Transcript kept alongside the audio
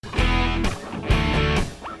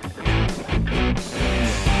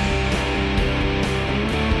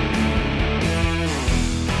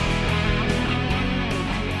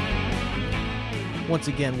Once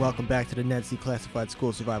again, welcome back to the Ned's Declassified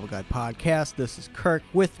School Survival Guide podcast. This is Kirk.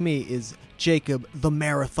 With me is Jacob, the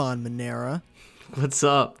Marathon Manera. What's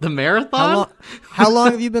up? The marathon? How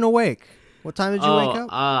long have you been awake? What time did you wake up?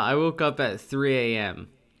 I woke up at 3 a.m.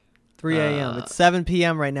 3 a.m. It's 7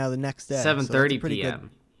 p.m. right now the next day. 7:30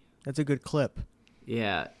 p.m. That's a good clip.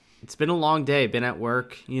 Yeah. It's been a long day. Been at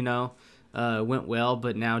work, went well,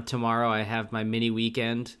 but now tomorrow I have my mini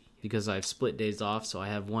weekend because I have split days off, so I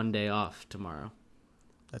have one day off tomorrow.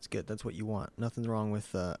 That's good. That's what you want. Nothing wrong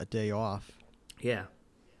with a day off. Yeah.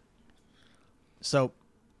 So,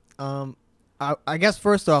 I guess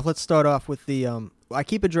first off, let's start off with the.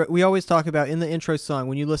 We always talk about in the intro song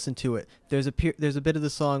when you listen to it. There's a bit of the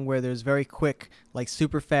song where there's very quick, like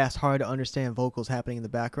super fast, hard to understand vocals happening in the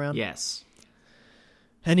background. Yes.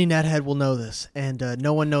 Any nethead will know this, and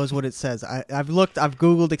no one knows what it says. I've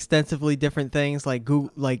Googled extensively different things like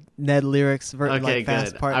Ned lyrics. Okay,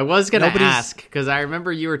 fast good. part. I was gonna ask because I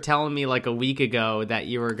remember you were telling me like a week ago that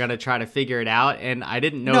you were gonna try to figure it out, and I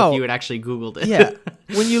didn't know if you had actually Googled it. Yeah,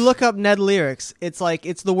 when you look up Ned lyrics, it's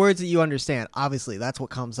the words that you understand. Obviously, that's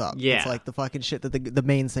what comes up. Yeah, it's like the fucking shit that the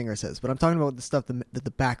main singer says. But I'm talking about the stuff that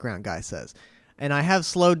the background guy says, and I have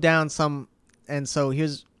slowed down some, and so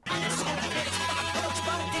here's.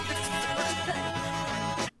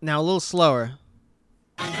 Now a little slower.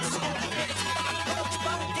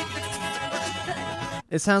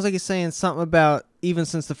 It sounds like he's saying something about even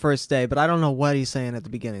since the first day, but I don't know what he's saying at the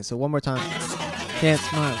beginning. So one more time. Can't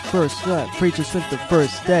smile first night. Preacher spent the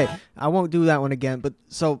first day. I won't do that one again, but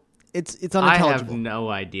so it's unintelligible. I have no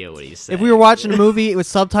idea what he's saying. If we were watching a movie with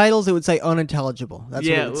subtitles, it would say unintelligible. That's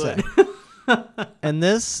what it would say. And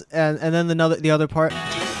this and then the other part.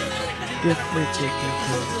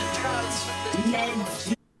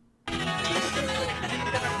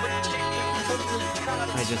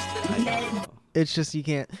 It's just you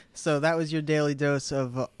can't. So that was your daily dose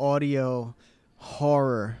of audio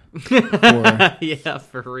horror. Yeah,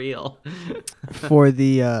 for real. for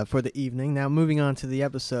the evening. Now moving on to the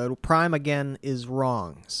episode. Prime again is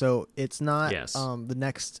wrong. So it's not the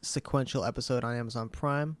next sequential episode on Amazon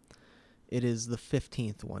Prime. It is the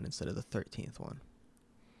 15th one instead of the 13th one.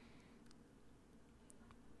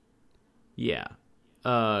 Yeah.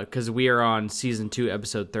 Because we are on season 2,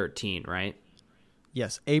 episode 13, right?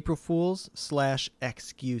 Yes, April Fools /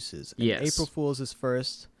 excuses. And yes. April Fools is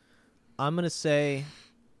first. I'm going to say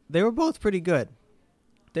they were both pretty good.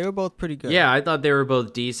 Yeah, I thought they were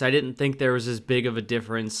both decent. I didn't think there was as big of a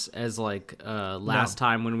difference as last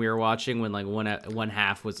time when we were watching when one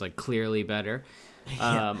half was clearly better.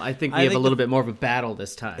 Yeah. I think we have a little bit more of a battle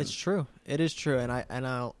this time. It's true. It is true, and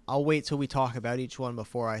I'll wait till we talk about each one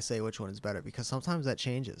before I say which one is better because sometimes that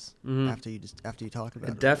changes after you talk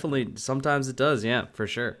about it. Definitely, sometimes it does. Yeah, for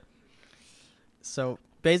sure. So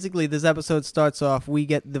basically, this episode starts off. We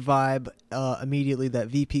get the vibe immediately that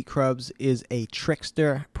VP Krubs is a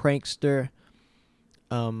trickster, prankster.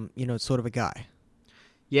 Sort of a guy.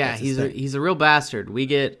 Yeah, he's a real bastard. We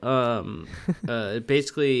get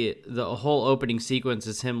basically the whole opening sequence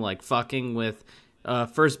is him fucking with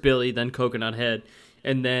first Billy, then Coconut Head,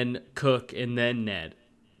 and then Cook, and then Ned.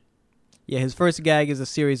 Yeah, his first gag is a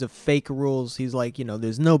series of fake rules. He's like,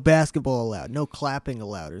 there's no basketball allowed, no clapping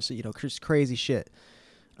allowed, or just crazy shit.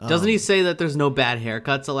 Doesn't he say that there's no bad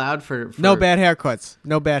haircuts allowed for no bad haircuts?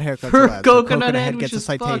 No bad haircuts for allowed. Coconut Head gets a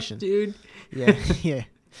citation, dude. Yeah, yeah.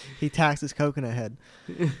 He taxes Coconut Head,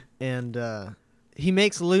 and he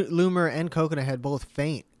makes Loomer and Coconut Head both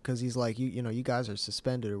faint because he's like, you guys are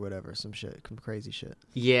suspended or whatever, some crazy shit.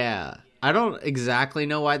 Yeah, I don't exactly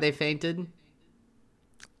know why they fainted.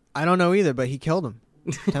 I don't know either, but he killed him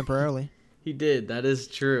temporarily. He did. That is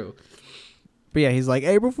true. But yeah, he's like,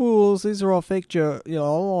 April Fools, these are all fake jokes,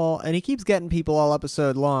 and he keeps getting people all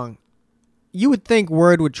episode long. You would think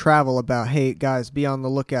word would travel about, hey guys, be on the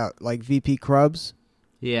lookout, like VP Krubs.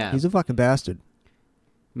 Yeah. He's a fucking bastard.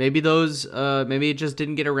 Maybe maybe it just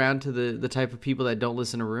didn't get around to the type of people that don't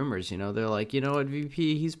listen to rumors, They're like, you know what,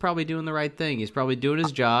 VP, he's probably doing the right thing. He's probably doing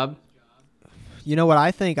his job. You know what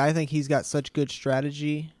I think? I think he's got such good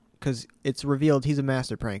strategy because it's revealed he's a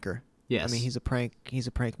master pranker. Yes. I mean, he's a prank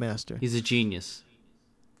master. He's a genius.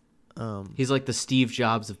 He's like the Steve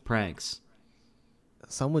Jobs of pranks.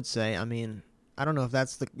 Some would say, I mean, I don't know if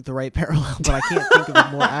that's the right parallel, but I can't think of a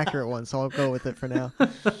more accurate one, so I'll go with it for now.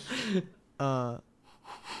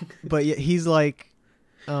 But yeah, he's like,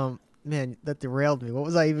 man, that derailed me. What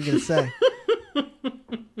was I even going to say?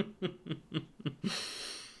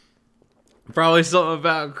 Probably something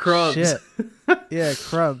about Krubs. Shit. Yeah,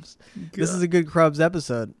 Krubs. This is a good Krubs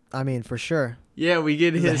episode. I mean, for sure. Yeah, we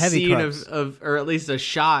get his scene of, or at least a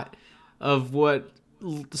shot of what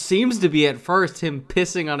seems to be at first him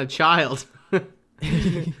pissing on a child.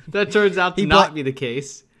 That turns out to not be the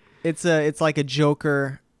case. It's like a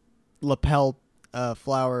Joker lapel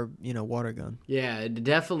flower, water gun. Yeah, it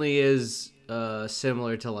definitely is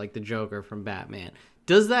similar to like the Joker from Batman.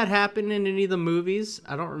 Does that happen in any of the movies?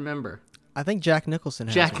 I don't remember. I think Jack Nicholson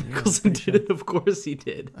has Jack Nicholson did it. Of course he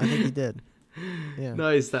did. I think he did. Yeah.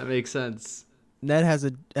 Nice. That makes sense. Ned has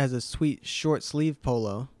a sweet short sleeve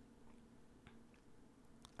polo.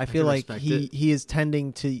 I feel like he is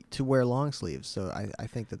tending to wear long sleeves, so I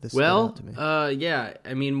think that this. Well, stood out to me. Yeah.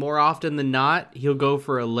 I mean, more often than not, he'll go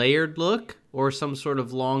for a layered look or some sort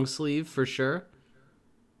of long sleeve for sure.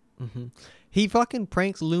 Mm-hmm. He fucking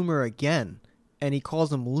pranks Loomer again, and he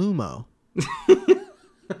calls him Lumo.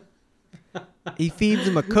 He feeds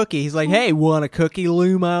him a cookie. He's like, "Hey, want a cookie,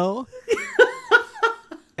 Lumo?"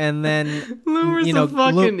 And then Loomer's a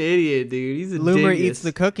fucking idiot, dude. He's a Loomer dingus. eats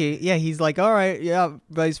the cookie. Yeah, he's like, all right, yeah,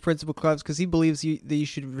 Vice Principal Clubs, because he believes that you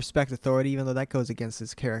should respect authority, even though that goes against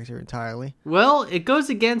his character entirely. Well, it goes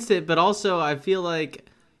against it, but also I feel like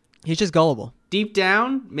he's just gullible. Deep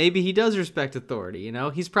down, maybe he does respect authority.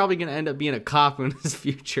 He's probably going to end up being a cop in his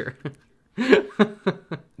future.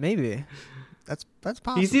 Maybe. That's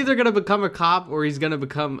possible. He's either going to become a cop or he's going to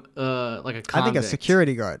become like a convict. I think a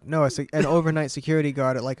security guard. No, an overnight security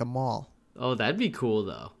guard at like a mall. Oh, that'd be cool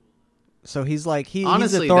though. So he's like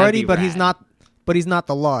Honestly, he's authority, but rad. he's not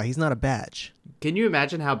the law. He's not a badge. Can you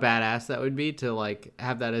imagine how badass that would be to like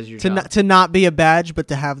have that as your job? To not be a badge, but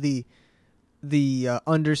to have the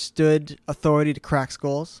understood authority to crack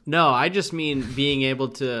skulls? No, I just mean being able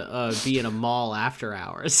to be in a mall after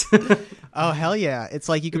hours. Oh, hell yeah. It's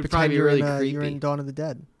like you could pretend you're in Dawn of the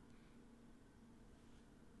Dead.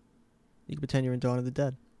 You could pretend you're in Dawn of the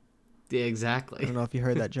Dead. Yeah, exactly. I don't know if you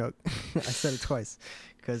heard that joke. I said it twice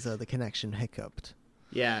because the connection hiccuped.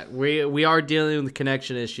 Yeah, we are dealing with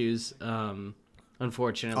connection issues,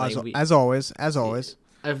 unfortunately. As always.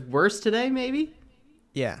 Worse today, maybe?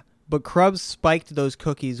 Yeah. But Krubs spiked those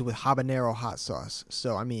cookies with habanero hot sauce.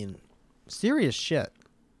 So, I mean, serious shit.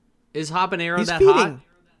 Is habanero He's that feeding. hot?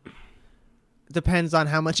 Depends on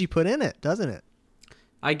how much you put in it, doesn't it?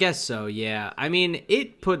 I guess so, yeah. I mean,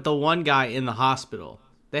 it put the one guy in the hospital.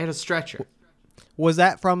 They had a stretcher. Was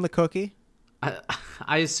that from the cookie?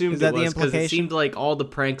 I assumed it was because it seemed like all the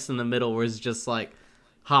pranks in the middle was just like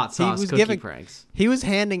hot sauce cookie pranks. He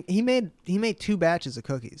made 2 batches of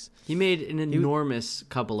cookies. He made an enormous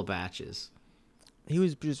couple of batches. He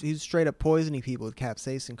was straight up poisoning people with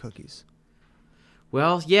capsaicin cookies.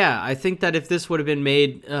 Well, yeah, I think that if this would have been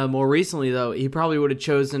made more recently, though, he probably would have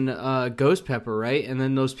chosen ghost pepper, right? And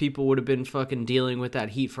then those people would have been fucking dealing with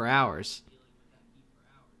that heat for hours.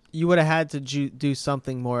 You would have had to do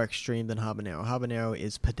something more extreme than habanero. Habanero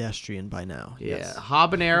is pedestrian by now. Yeah, yes.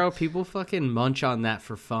 Habanero, people fucking munch on that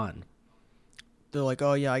for fun. They're like,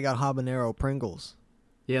 oh, yeah, I got habanero Pringles.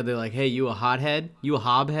 Yeah, they're like, hey, you a hothead? You a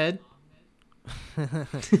hobhead?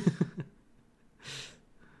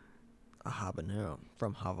 A habanero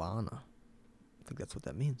from Havana. I think that's what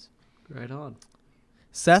that means. Right on.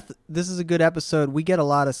 Seth, this is a good episode. We get a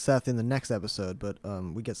lot of Seth in the next episode, but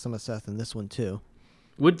we get some of Seth in this one too.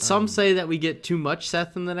 Would some say that we get too much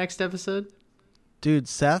Seth in the next episode? Dude,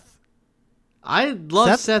 Seth? I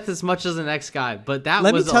love Seth as much as the next guy, but that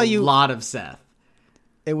was a lot of Seth.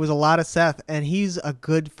 It was a lot of Seth, and he's a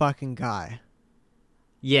good fucking guy.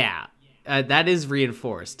 Yeah, that is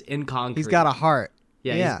reinforced in concrete. He's got a heart.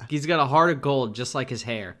 Yeah. He's got a heart of gold, just like his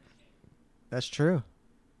hair. That's true.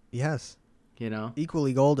 Yes.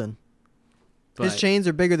 Equally golden. But his chains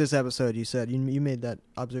are bigger this episode, you said. You made that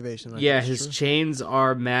observation. Yeah, his chains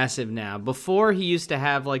are massive now. Before, he used to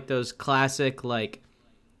have like those classic like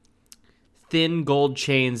thin gold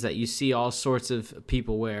chains that you see all sorts of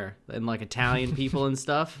people wear, and like Italian people and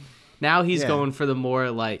stuff. Now he's going for the more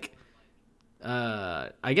like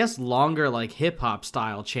I guess longer like hip hop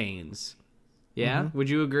style chains. Yeah, would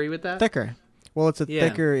you agree with that? Thicker. Well, it's a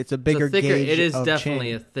thicker. It's a bigger gauge. It is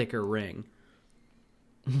definitely chain. A thicker ring.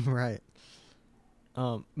 Right.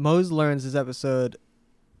 Mose learns this episode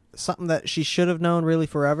something that she should have known really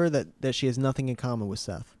forever, that she has nothing in common with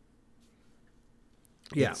Seth.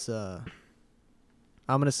 Yeah. It's, I'm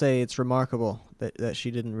going to say it's remarkable that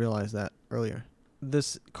she didn't realize that earlier.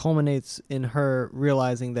 This culminates in her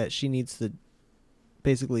realizing that she needs to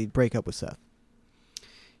basically break up with Seth.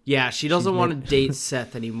 Yeah, she doesn't want to date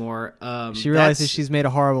Seth anymore. She realizes she's made a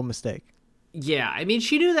horrible mistake. Yeah, I mean,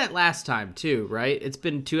 she knew that last time, too, right? It's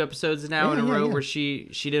been 2 episodes now in a row where she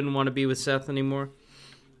didn't want to be with Seth anymore.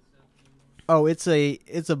 Oh, it's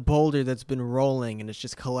a boulder that's been rolling, and it's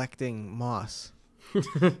just collecting moss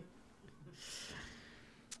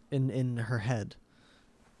in her head.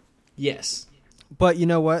 Yes. But you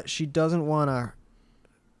know what? She doesn't want to,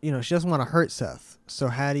 she doesn't want to hurt Seth. So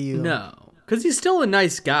how do you... No. Because he's still a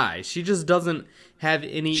nice guy. She just doesn't have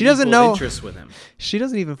any interest with him. She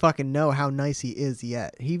doesn't even fucking know how nice he is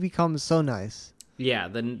yet. He becomes so nice. Yeah,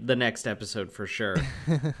 the next episode for sure.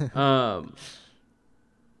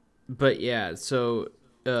 But yeah, so...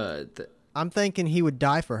 I'm thinking he would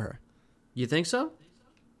die for her. You think so?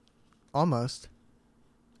 Almost.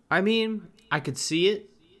 I mean, I could see it.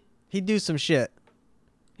 He'd do some shit.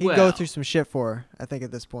 He'd go through some shit for her, I think,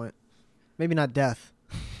 at this point. Maybe not death.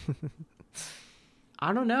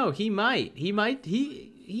 I don't know. He might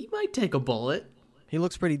take a bullet. He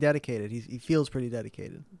looks pretty dedicated. He feels pretty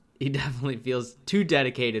dedicated. He definitely feels too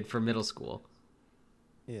dedicated for middle school.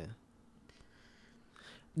 Yeah.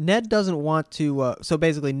 Ned doesn't want to... so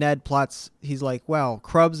basically, Ned plots... He's like, well,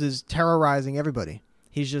 Krubbs is terrorizing everybody.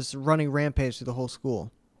 He's just running rampage through the whole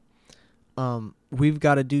school. We've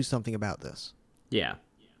got to do something about this. Yeah.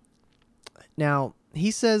 Now, he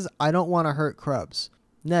says, I don't want to hurt Krubbs.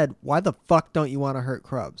 Ned, why the fuck don't you want to hurt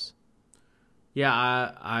Krubbs? Yeah,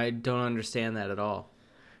 I don't understand that at all.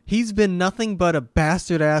 He's been nothing but a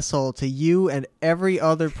bastard asshole to you and every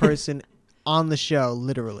other person on the show,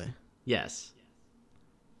 literally. Yes.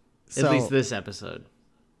 So, at least this episode.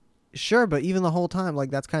 Sure, but even the whole time,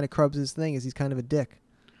 like, that's kind of Krubbs' thing, is he's kind of a dick.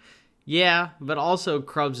 Yeah, but also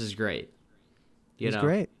Krubbs is great. He's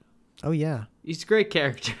great. Oh, yeah. He's a great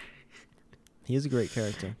character. He is a great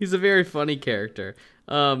character. He's a very funny character.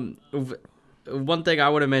 One thing I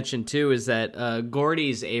want to mention, too, is that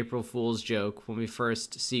Gordy's April Fool's joke, when we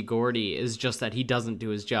first see Gordy, is just that he doesn't do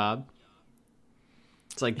his job.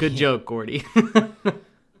 It's like, good joke, Gordy.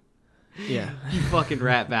 Yeah. You fucking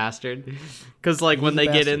rat bastard. Because, like, when they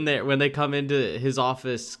get in there, when they come into his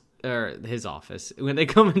office, when they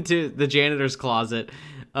come into the janitor's closet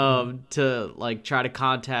to, like, try to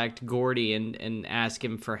contact Gordy and ask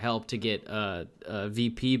him for help to get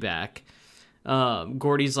VP back,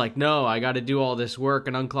 Gordy's like, no, I got to do all this work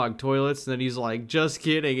and unclog toilets. And then he's like, just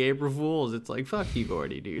kidding, April Fools. It's like, fuck you,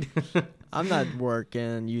 Gordy, dude. I'm not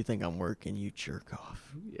working. You think I'm working. You jerk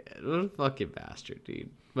off. Yeah, what a fucking bastard, dude.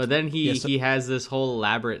 But then he has this whole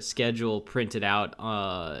elaborate schedule printed out,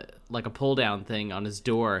 like a pull-down thing on his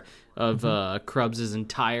door of Krubbs'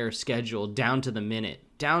 entire schedule down to the minute,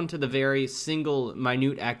 down to the very single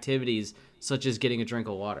minute activities, such as getting a drink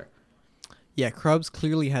of water. Yeah, Krubbs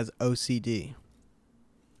clearly has OCD.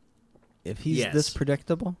 If he's this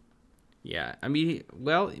predictable. Yeah, I mean,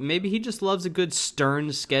 well, maybe he just loves a good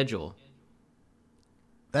stern schedule.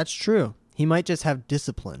 That's true. He might just have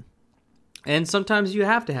discipline. And sometimes you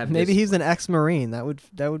have to have maybe discipline. He's an ex-Marine.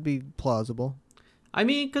 That would be plausible. I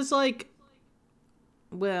mean, because, like,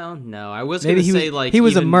 well, no. I was going to say, like... He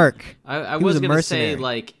was a merc. I was going to say,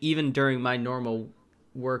 like, even during my normal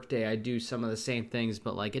work day, I do some of the same things,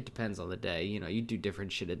 but, like, it depends on the day. You know, you do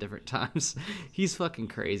different shit at different times. He's fucking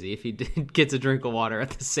crazy if he gets a drink of water at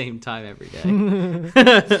the same time every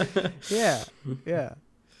day. Yeah.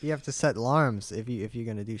 You have to set alarms if you're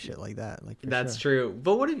gonna do shit like that. Like that's true.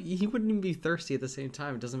 But what if he wouldn't even be thirsty at the same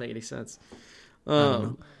time? It doesn't make any sense. I don't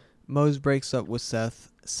know. Mose breaks up with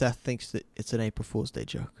Seth. Seth thinks that it's an April Fool's Day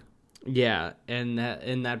joke. Yeah, and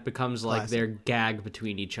that becomes like their gag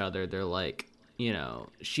between each other. They're like, you know,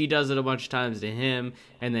 she does it a bunch of times to him,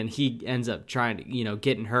 and then he ends up trying to, you know,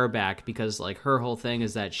 getting her back because like her whole thing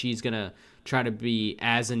is that she's gonna try to be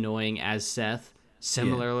as annoying as Seth.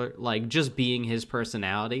 Similar, like just being his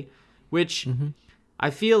personality, which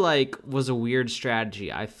I feel like was a weird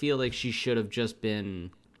strategy. I feel like she should have just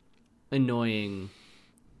been annoying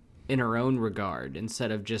in her own regard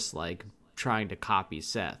instead of just like trying to copy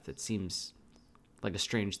Seth. It seems like a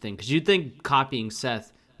strange thing because you'd think copying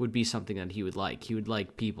Seth would be something that he would like. He would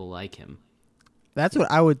like people like him. That's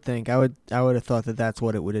what I would think. I would have thought that that's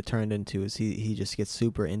what it would have turned into. Is he just gets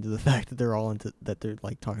super into the fact that they're all into that they're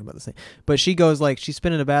like talking about the same. But she goes like she's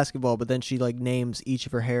spinning a basketball, but then she like names each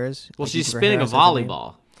of her hairs. Well, like she's spinning a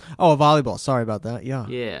volleyball. Oh, a volleyball. Sorry about that. Yeah.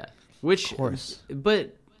 Yeah. Which, of course.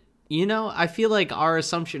 But you know, I feel like our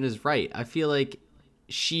assumption is right. I feel like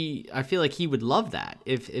he would love that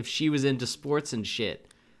if she was into sports and shit.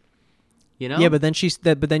 You know? Yeah, but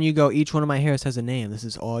then you go, each one of my hairs has a name. This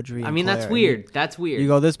is Audrey. I mean, Claire. that's weird. That's weird. You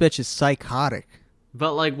go, this bitch is psychotic.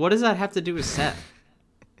 But like, what does that have to do with Seth?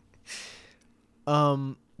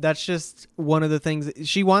 That's just one of the things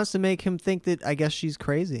she wants to make him think that. I guess she's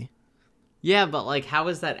crazy. Yeah, but like, how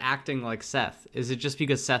is that acting like Seth? Is it just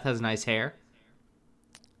because Seth has nice hair?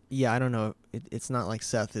 Yeah, I don't know. It's not like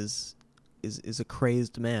Seth is a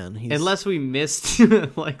crazed man. Unless we missed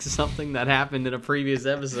like something that happened in a previous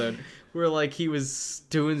episode where like he was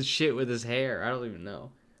doing shit with his hair. I don't even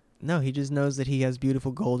know. No, he just knows that he has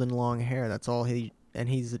beautiful golden long hair. That's all and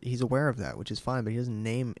he's aware of that, which is fine, but he doesn't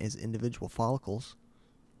name his individual follicles.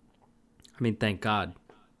 I mean, thank God.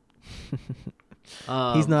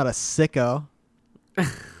 He's not a sicko.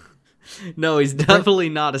 No, he's definitely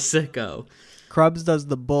not a sicko. Krubs does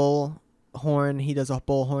the bull horn. He does a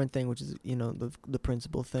bull horn thing, which is, the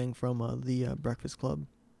principal thing from the Breakfast Club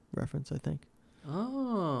reference, I think.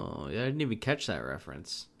 Oh, I didn't even catch that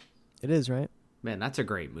reference. It is, right? Man, that's a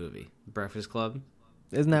great movie. Breakfast Club.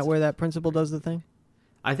 Isn't that where that principal does the thing?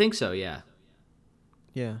 I think so, yeah.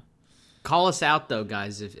 Yeah. Call us out, though,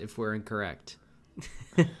 guys, if we're incorrect.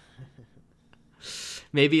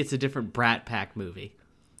 Maybe it's a different Brat Pack movie.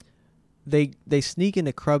 They sneak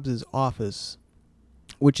into Krubs' office,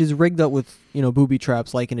 which is rigged up with, booby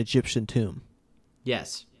traps like an Egyptian tomb.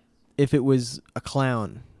 Yes. If it was a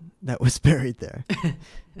clown that was buried there.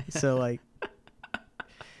 So,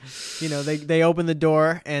 they open the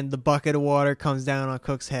door and the bucket of water comes down on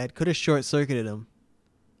Cook's head. Could have short-circuited him.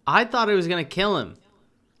 I thought it was going to kill him.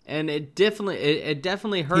 And it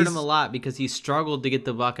definitely hurt him a lot because he struggled to get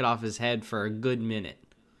the bucket off his head for a good minute.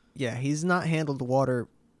 Yeah, he's not handled water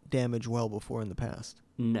damage well before in the past.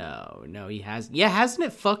 No, he hasn't. Yeah, hasn't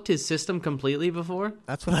it fucked his system completely before?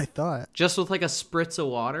 That's what I thought. Just with a spritz of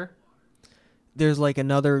water? There's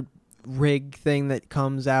another rig thing that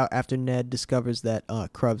comes out after Ned discovers that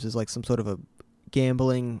Krubs is some sort of a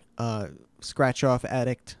gambling scratch-off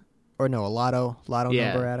addict. Or no, a lotto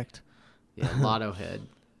number addict. Yeah, lotto head.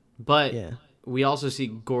 But we also see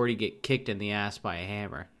Gordy get kicked in the ass by a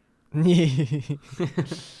hammer.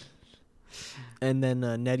 And then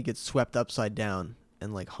Ned gets swept upside down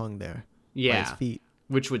and hung there by his feet.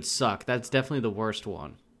 Which would suck. That's definitely the worst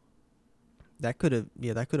one. That could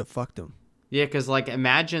have fucked him. Yeah, because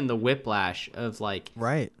imagine the whiplash of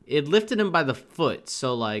right. It lifted him by the foot,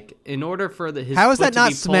 so in order for his how is foot that to not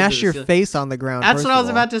be smash your face on the ground? That's what I was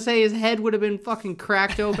about to say. His head would have been fucking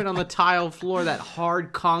cracked open on the tile floor, that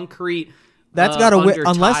hard concrete. That's got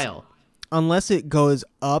to unless it goes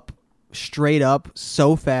up straight up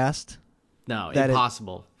so fast. No,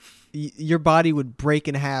 impossible. Your body would break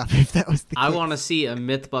in half if that was the case. I want to see a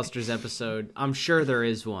Mythbusters episode. I'm sure there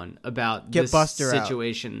is one about this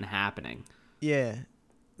situation happening. Yeah,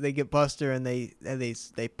 they get Buster and they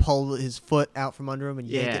pull his foot out from under him and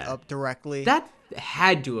yank it up directly. That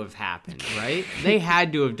had to have happened, right? They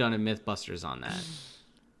had to have done a Mythbusters on that.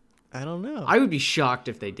 I don't know. I would be shocked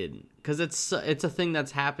if they didn't, because it's a thing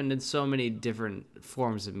that's happened in so many different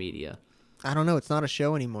forms of media. I don't know. It's not a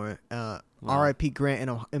show anymore. R.I.P. Grant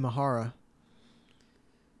Imahara.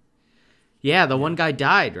 Yeah, the one guy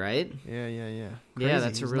died, right? Yeah. Crazy. Yeah,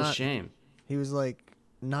 that's a real shame. He was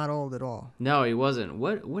not old at all. No, he wasn't.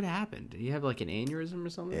 What happened? Did he have an aneurysm or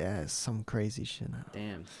something? Yeah, some crazy shit.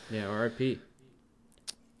 Damn. Yeah, R.I.P.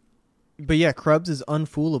 But yeah, Krubs is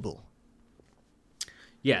unfoolable.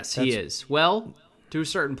 Yes, he is. Well, to a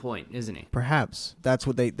certain point, isn't he? Perhaps that's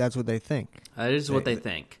what they think. That is what they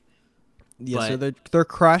think. Yeah, but, so they're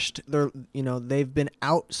crushed. They've been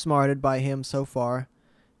outsmarted by him so far.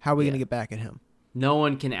 How are we going to get back at him? No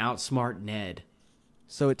one can outsmart Ned.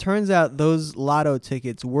 So it turns out those lotto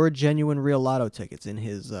tickets were genuine, real lotto tickets in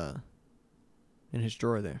his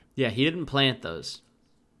drawer there. Yeah, he didn't plant those.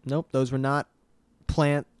 Nope, those were not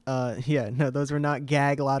those were not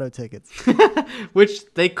gag lotto tickets.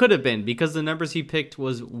 Which they could have been, because the numbers he picked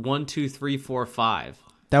was 1, 2, 3, 4, 5.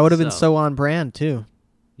 That would have been so on brand too.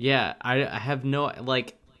 Yeah, I have no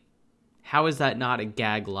how is that not a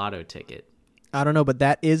gag lotto ticket? I don't know, but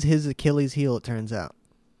that is his Achilles heel, it turns out.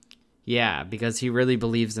 Yeah, because he really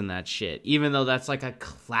believes in that shit. Even though that's a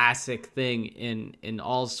classic thing in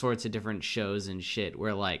all sorts of different shows and shit,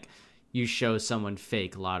 where you show someone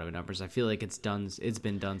fake lotto numbers. I feel like it's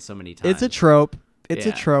been done so many times. It's a trope. It's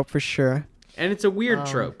a trope for sure. And it's a weird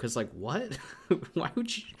trope, because what? Why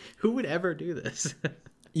would you? Who would ever do this?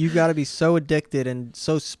 You got to be so addicted and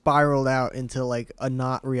so spiraled out into a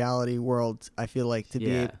not reality world. I feel like to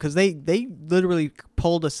be, because they literally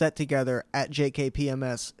pulled a set together at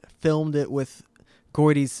JKPMS, filmed it with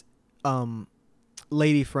Gordy's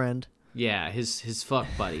lady friend. Yeah, his fuck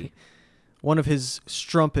buddy, one of his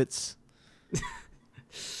strumpets.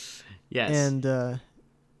 Yes, and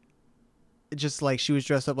just she was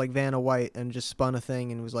dressed up like Vanna White and just spun a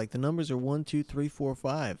thing and was the numbers are 1, 2, 3, 4,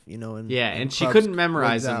 5. And she couldn't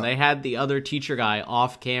memorize them. They had the other teacher guy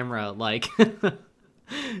off camera,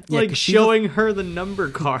 showing her the number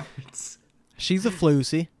cards. She's a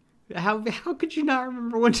floozy. How could you not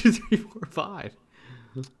remember 1, 2, 3, 4, 5?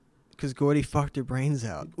 Because Gordy fucked her brains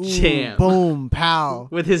out. Ooh, Damn. Boom, pow.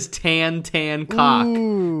 With his tan cock.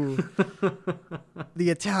 Ooh. The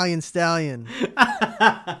Italian stallion.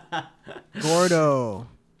 Gordo.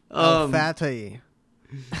 Fatty.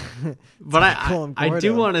 But I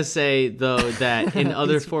do want to say, though, that in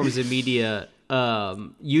other forms of media,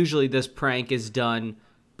 usually this prank is done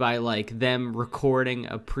by like them recording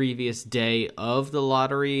a previous day of the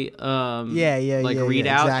lottery readout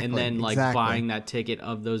exactly, and then like buying that ticket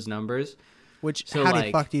of those numbers. Which so, how the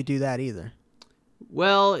fuck do you do that either?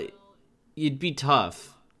 Well, it'd be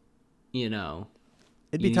tough, you know.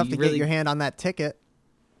 It'd be tough to get your hand on that ticket.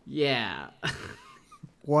 Yeah.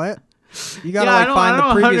 What? You gotta find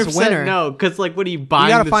the previous winner. No, because like, what are you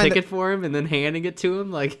buying the ticket for him and then handing it to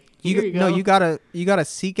him? Like, you go. No, you gotta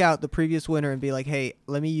seek out the previous winner and be like, hey,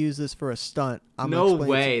 let me use this for a stunt. No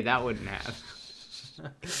way, that wouldn't happen.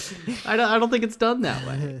 I don't think it's done that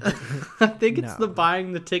way. I think it's the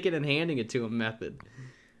buying the ticket and handing it to him method.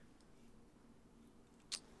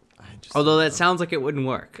 Although that sounds like it wouldn't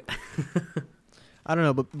work. I don't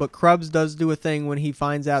know, but Krubs does do a thing when he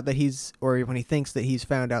finds out that when he thinks that he's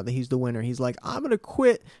found out that he's the winner. He's like, I'm going to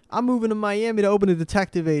quit. I'm moving to Miami to open a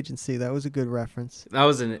detective agency. That was a good reference. That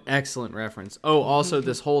was an excellent reference. Oh, also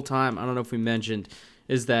this whole time, I don't know if we mentioned,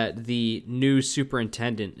 is that the new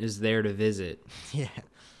superintendent is there to visit. Yeah.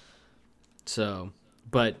 So,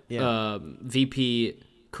 but VP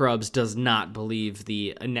Krubs does not believe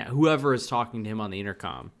whoever is talking to him on the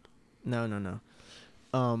intercom. No.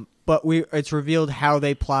 But it's revealed how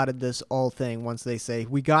they plotted this all thing once they say,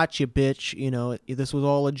 we got you, bitch. You know, this was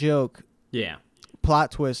all a joke. Yeah.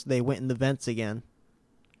 Plot twist, they went in the vents again.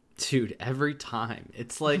 Dude, every time.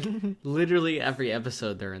 It's like literally every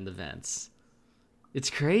episode they're in the vents.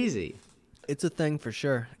 It's crazy. It's a thing for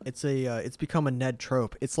sure. It's become a Ned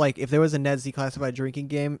trope. It's like if there was a Ned's Declassified drinking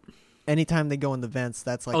game, anytime they go in the vents,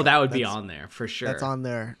 that's like... that would be on there for sure. That's on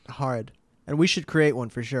there hard. And we should create one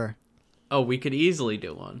for sure. Oh, we could easily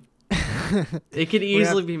do one. It could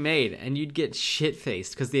easily be made, and you'd get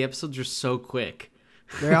shit-faced because the episodes are so quick.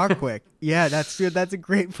 They are quick. Yeah, that's good. That's a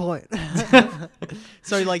great point.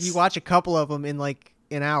 So, like, you watch a couple of them in, like,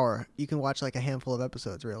 an hour. You can watch, like, a handful of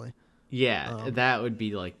episodes, really. Yeah, that would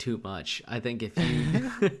be, like, too much. I think if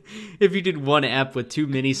you if you did one ep with 2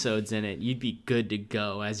 minisodes in it, you'd be good to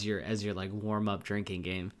go as your like, warm-up drinking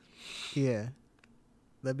game. Yeah.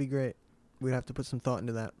 That'd be great. We'd have to put some thought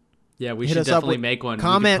into that. Yeah, we should definitely make one.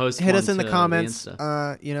 Comment, hit us in the comments,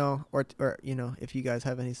 or if you guys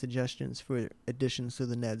have any suggestions for additions to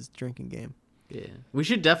the Ned's drinking game. Yeah, we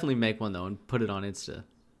should definitely make one though and put it on Insta.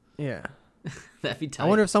 Yeah, that'd be tight. I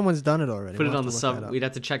wonder if someone's done it already. Put it on the sub. We'd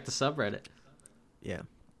have to check the subreddit. Yeah.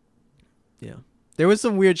 There was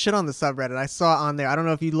some weird shit on the subreddit I saw on there. I don't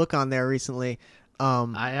know if you look on there recently.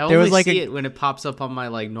 I only see it when it pops up on my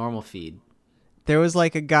like normal feed. There was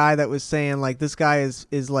like a guy that was saying like this guy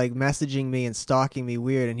is like messaging me and stalking me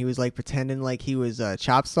weird, and he was like pretending like he was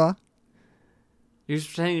Chop Saw. He was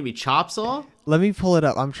pretending to be Chop Saw? Let me pull it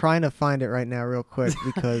up. I'm trying to find it right now real quick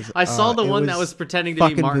because I saw the one that was pretending to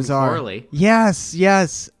be Martin Corley.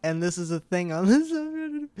 Yes. And this is a thing on this.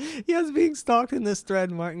 He was being stalked in this thread,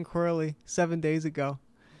 Martin Corley, 7 days ago.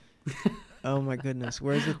 Oh my goodness.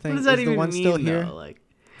 Where's the thing? What does that is even the one mean, still here? though? Like,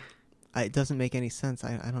 it doesn't make any sense.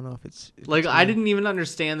 I don't know if it's like I didn't even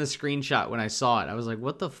understand the screenshot when I saw it. I was like,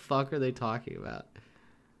 "What the fuck are they talking about?"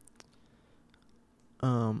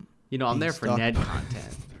 I'm there for Ned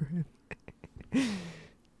content.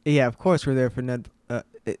 Yeah, of course we're there for Ned.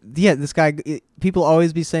 This guy. People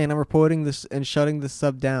always be saying I'm reporting this and shutting the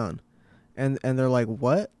sub down, and they're like,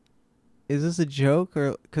 "What? Is this a joke?"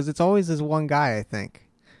 Or because it's always this one guy, I think.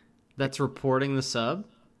 That's reporting the sub.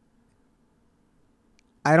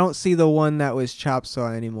 I don't see the one that was Chop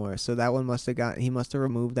Saw anymore, so that one he must have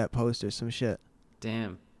removed that post or some shit.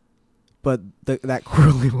 Damn. But that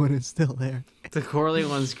Corley one is still there. The Corley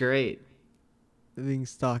one's great. Being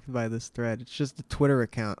stalked by this thread. It's just a Twitter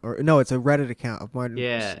account, or no, it's a Reddit account of Martin.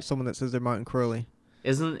 Yeah. Someone that says they're Martin Corley.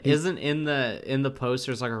 Isn't in the post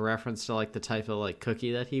there's like a reference to like the type of like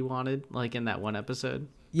cookie that he wanted, like in that one episode?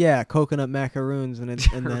 Yeah, coconut macaroons, and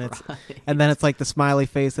then it's like the smiley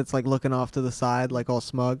face that's like looking off to the side, like all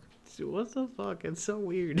smug. Dude, what the fuck? It's so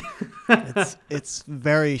weird. it's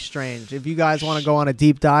very strange. If you guys want to go on a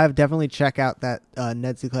deep dive, definitely check out that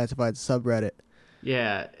Ned's Declassified subreddit.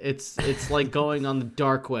 Yeah, it's like going on the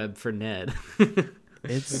dark web for Ned.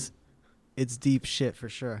 It's deep shit for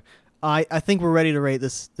sure. I think we're ready to rate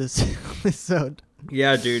this episode.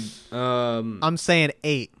 Yeah, dude. I'm saying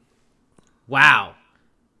 8. Wow.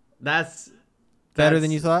 That's better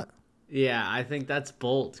than you thought? Yeah, I think that's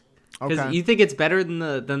bold. Because okay. You think it's better than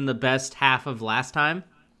the best half of last time?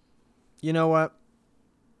 You know what?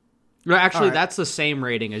 No, actually, that's the same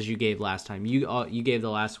rating as you gave last time. You gave the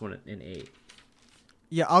last one an 8.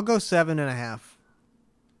 Yeah, I'll go 7.5.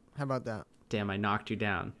 How about that? Damn, I knocked you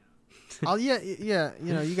down. Yeah.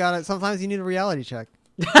 You know, you got it. Sometimes you need a reality check.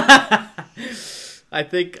 I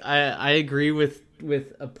think I agree with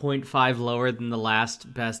a 0.5 lower than the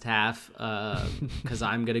last best half because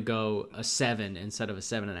I'm gonna go a 7 instead of a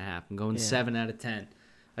 7.5. I'm going 7 out of 10.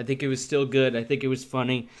 I think it was still good. I think it was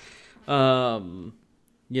funny.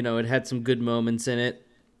 You know, it had some good moments in it.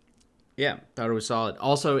 Yeah, thought it was solid.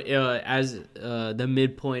 Also, as the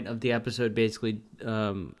midpoint of the episode, basically,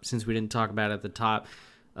 since we didn't talk about it at the top,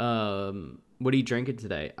 what are you drinking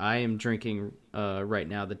today? I am drinking right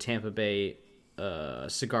now the Tampa Bay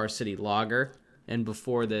Cigar City Lager, and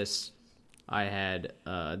before this, I had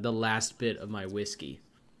the last bit of my whiskey.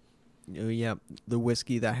 Oh, yeah, the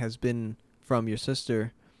whiskey that has been from your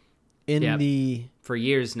sister for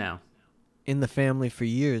years now. In the family for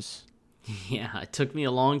years. Yeah, it took me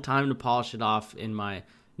a long time to polish it off in my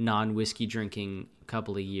non-whiskey drinking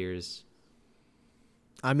couple of years.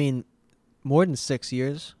 I mean, more than 6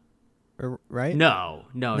 years, right? No.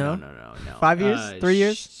 5 years? 3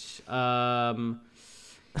 years?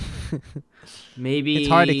 Maybe it's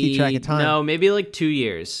hard to keep track of time. No, maybe like 2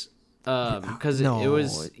 years. Because it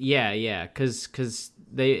was because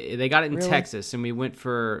they got it in Texas, and we went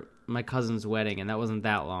for my cousin's wedding, and that wasn't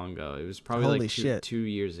that long ago. It was probably like 2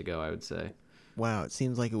 years ago, I would say. Wow, it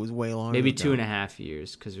seems like it was way longer. Maybe 2.5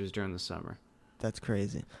 years because it was during the summer. That's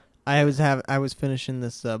crazy. I was finishing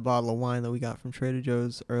this bottle of wine that we got from Trader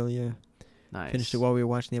Joe's earlier. Nice. Finished it while we were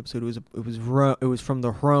watching the episode. It was from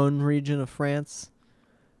the Rhone region of France.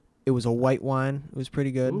 It was a white wine. It was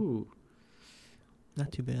pretty good. Ooh.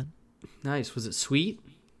 Not too bad. Nice. Was it sweet?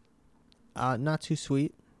 Not too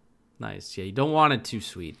sweet. Nice. Yeah, you don't want it too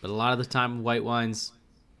sweet, but a lot of the time white wine's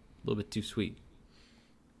a little bit too sweet.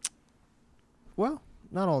 Well,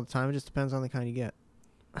 not all the time. It just depends on the kind you get.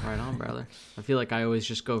 Right on, brother. I feel like I always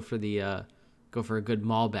just go for a good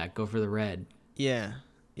Malbec, go for the red. Yeah.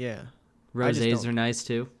 Rosés are nice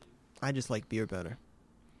too. I just like beer better.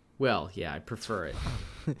 Well, yeah, I prefer it.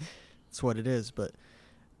 That's what it is, but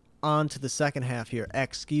on to the second half here,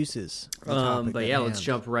 excuses. But yeah, let's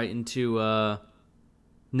jump right into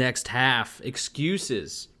next half,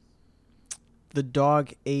 excuses. The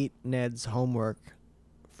dog ate Ned's homework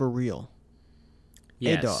for real.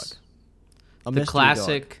 Yes. A dog. The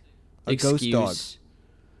classic dog. excuse. Ghost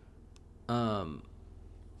dog.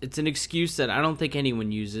 It's an excuse that I don't think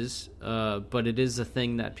anyone uses, but it is a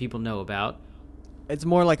thing that people know about. It's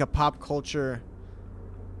more like a pop culture,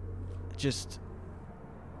 just,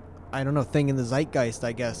 I don't know, thing in the zeitgeist,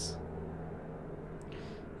 I guess.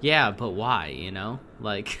 Yeah, but why, you know?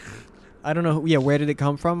 Like... I don't know. Yeah, where did it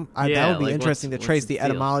come from? That would be interesting to trace the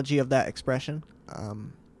etymology of that expression.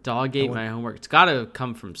 Dog ate my homework. It's got to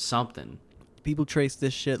come from something. People trace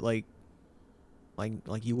this shit like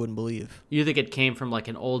you wouldn't believe. You think it came from like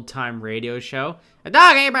an old time radio show? A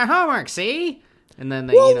dog ate my homework, see? And then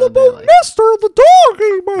they, like, Mister, the dog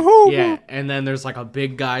ate my homework. Yeah, and then there's like a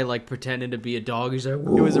big guy like pretending to be a dog. He's like,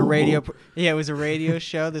 whoa. It was a radio. Yeah, it was a radio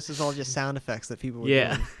show. This is all just sound effects that people were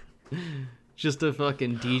doing. Just a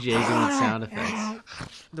fucking DJ doing sound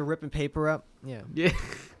effects. The ripping paper up. Yeah. Yeah.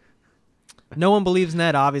 No one believes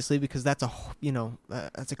Ned, obviously, because that's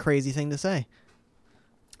a crazy thing to say.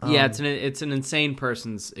 Yeah, it's an insane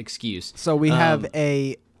person's excuse. So we have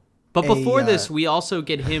But before this, we also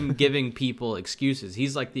get him giving people excuses.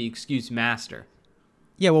 He's like the excuse master.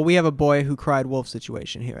 Yeah, well, we have a boy who cried wolf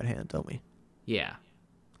situation here at hand, don't we? Yeah.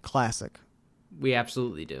 Classic. We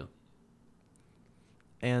absolutely do.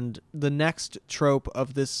 And the next trope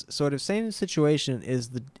of this sort of same situation is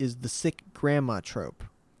the sick grandma trope.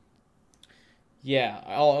 Yeah,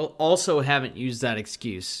 I also haven't used that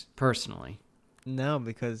excuse personally. No,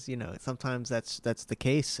 because sometimes that's the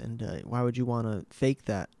case, and why would you want to fake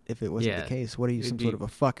that if it wasn't the case? What are you, some sort of a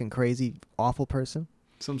fucking crazy, awful person?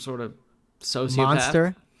 Some sort of sociopath?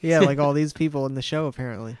 Monster? Yeah, like all these people in the show,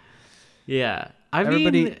 apparently. Yeah,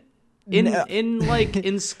 in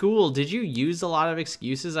school, did you use a lot of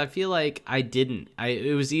excuses? I feel like I didn't.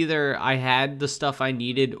 It was either I had the stuff I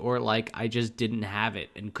needed, or like I just didn't have it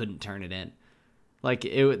and couldn't turn it in. Like,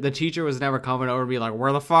 the teacher was never coming over to be like,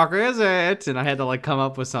 where the fuck is it? And I had to, like, come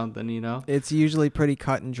up with something, you know? It's usually pretty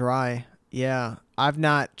cut and dry. Yeah. I've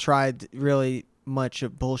not tried really much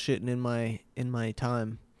of bullshitting in my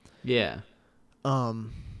time. Yeah.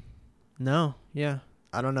 No. Yeah.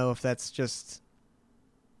 I don't know if that's just...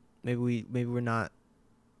 Maybe we're not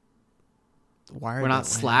wired. We're not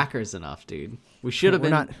slackers enough, dude. We should have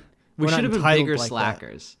been... We should have been bigger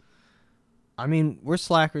slackers. I mean, we're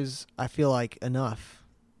slackers, I feel like, enough.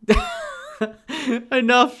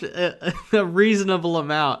 Enough, a reasonable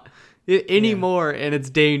amount. Any more, and it's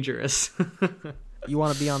dangerous. You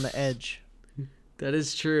want to be on the edge. That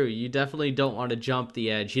is true. You definitely don't want to jump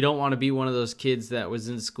the edge. You don't want to be one of those kids that was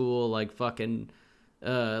in school, like fucking,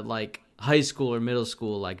 like high school or middle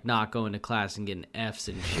school, like not going to class and getting Fs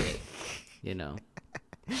and shit. You know.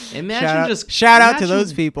 Shout out to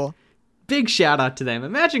those people. Big shout out to them.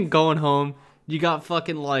 Imagine going home, you got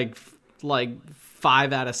fucking like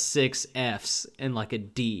 5 out of 6 Fs and like a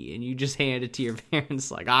D, and you just hand it to your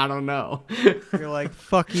parents like, I don't know. You're like,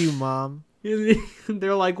 fuck you, Mom.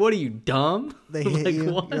 They're like, what are you, dumb? They hit like,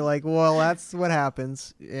 you. What? You're like, well, that's what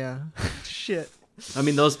happens. Yeah. Shit. I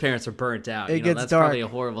mean, those parents are burnt out. It gets that's dark. Probably a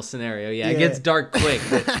horrible scenario. Yeah, it gets dark quick.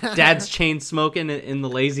 Dad's chain smoking in the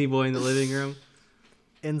lazy boy in the living room.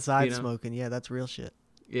 Inside smoking. Yeah, that's real shit.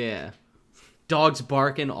 Yeah. Dogs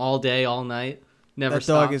barking all day, all night. Never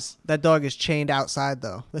stop. That dog is chained outside,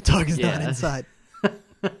 though. The dog is not inside.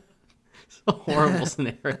 It's a horrible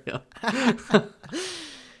scenario.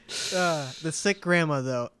 The sick grandma,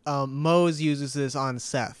 though, Mose uses this on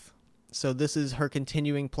Seth. So this is her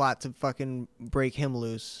continuing plot to fucking break him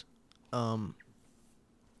loose.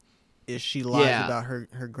 Is she lies about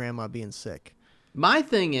her grandma being sick. My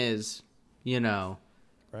thing is,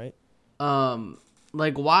 right?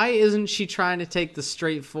 Like, why isn't she trying to take the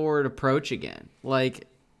straightforward approach again? Like,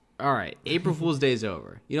 all right, April Fool's Day's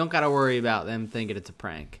over. You don't got to worry about them thinking it's a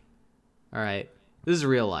prank. All right, this is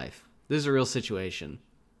real life. This is a real situation.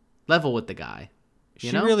 Level with the guy.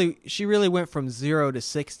 She really went from 0 to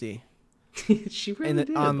 60. She really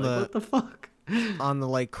did. What the fuck? On the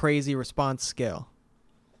like crazy response scale.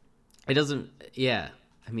 It doesn't. Yeah,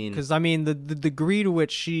 I mean, because the degree to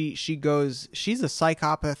which she goes, she's a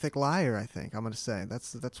psychopathic liar. I think I'm gonna say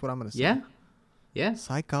that's what I'm gonna say. Yeah.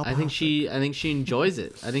 Psychopathic. I think she enjoys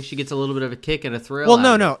it. I think she gets a little bit of a kick and a thrill.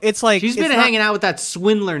 Well, no, it's like she's been hanging out with that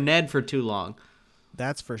swindler Ned for too long.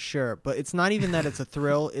 That's for sure. But it's not even that it's a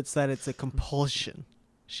thrill. It's that it's a compulsion.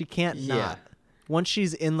 She can't not. Once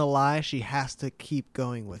she's in the lie, she has to keep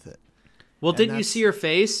going with it. Well, didn't you see her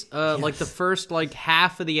face? Like the first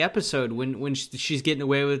half of the episode when she's getting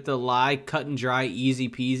away with the lie, cut and dry, easy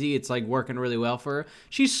peasy. It's like working really well for her.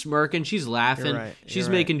 She's smirking. She's laughing. You're right. She's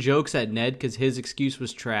making jokes at Ned because his excuse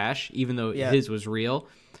was trash, even though his was real.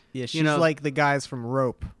 Yeah, she's like the guys from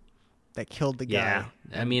Rope that killed the guy. Yeah,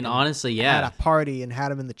 I mean, honestly, had a party and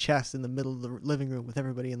had him in the chest in the middle of the living room with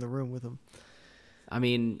everybody in the room with him. I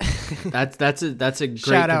mean, that's a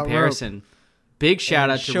great comparison. Big shout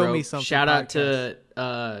out to Rope. Shout out to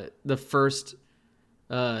the first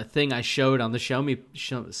thing I showed on the Show Me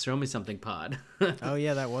Something pod. Oh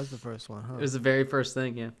yeah, that was the first one, huh? It was the very first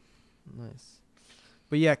thing, yeah. Nice.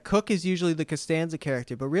 But yeah, Cook is usually the Costanza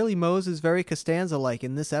character, but really Mose is very Costanza-like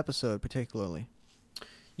in this episode particularly.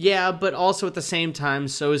 Yeah, but also at the same time,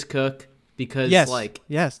 so is Cook, because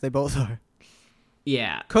yes, they both are.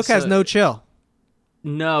 Yeah. Cook has no chill.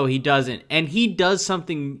 No, he doesn't. And he does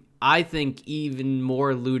something, I think, even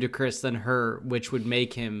more ludicrous than her, which would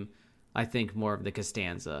make him, I think, more of the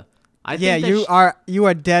Costanza. You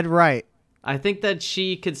are dead right. I think that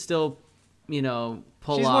she could still, pull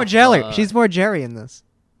off. She's more Jerry. She's more Jerry in this.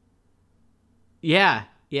 Yeah,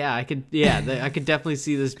 I could. Yeah, I could definitely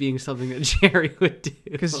see this being something that Jerry would do.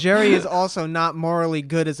 Because Jerry is also not morally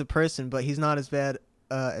good as a person, but he's not as bad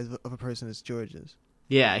of a person as George is.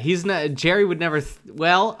 Yeah, he's not. Jerry would never.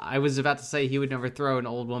 Well, I was about to say he would never throw an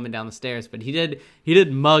old woman down the stairs, but he did. He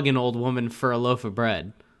did mug an old woman for a loaf of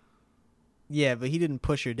bread. Yeah, but he didn't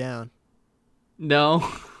push her down. No,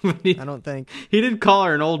 I don't think he did call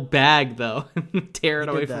her an old bag though, and tear it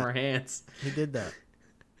away from her hands. He did that.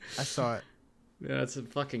 I saw it. Yeah, it's a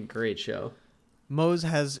fucking great show. Mose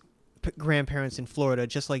has grandparents in Florida,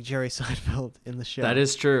 just like Jerry Seinfeld in the show. That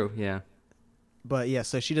is true. Yeah. But yeah,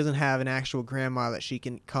 so she doesn't have an actual grandma that she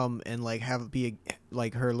can come and have be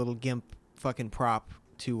her little gimp fucking prop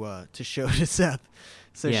to show to Seth.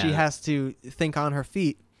 So she has to think on her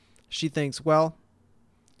feet. She thinks, well,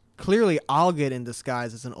 clearly I'll get in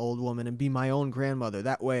disguise as an old woman and be my own grandmother.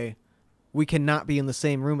 That way we cannot be in the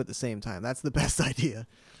same room at the same time. That's the best idea.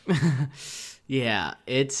 Yeah,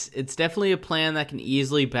 it's definitely a plan that can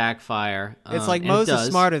easily backfire. It's like Mose is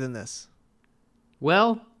smarter than this.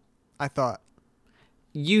 Well, I thought.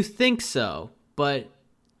 You think so, but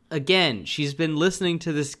again, she's been listening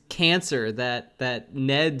to this cancer that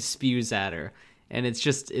Ned spews at her, and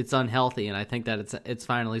it's unhealthy, and I think that it's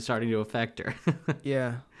finally starting to affect her.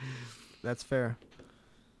 Yeah, that's fair.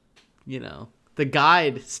 The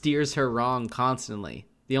guide steers her wrong constantly.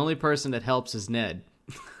 The only person that helps is Ned.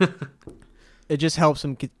 It just helps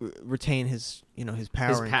him retain his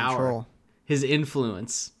power and control. His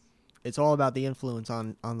influence. It's all about the influence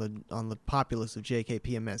on the populace of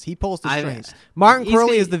JKPMS. He pulls the strings. Martin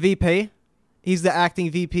Crowley is the VP. He's the acting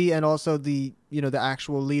VP and also the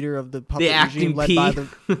actual leader of the puppet regime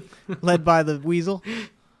led by the weasel.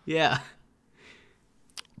 Yeah.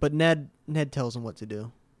 But Ned tells him what to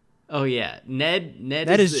do. Oh yeah, Ned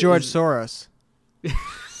is George Soros.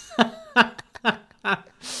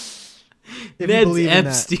 Ned's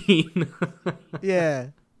Epstein. Yeah.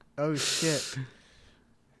 Oh shit.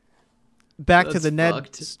 Back to the Ned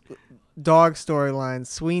dog storyline.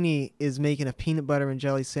 Sweeney is making a peanut butter and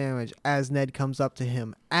jelly sandwich as Ned comes up to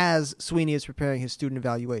him as Sweeney is preparing his student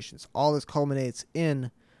evaluations. All this culminates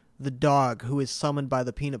in the dog who is summoned by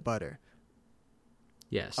the peanut butter.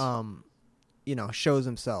 Yes. Shows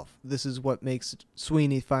himself. This is what makes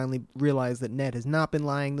Sweeney finally realize that Ned has not been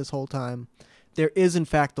lying this whole time. There is, in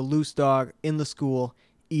fact, a loose dog in the school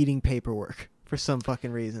eating paperwork for some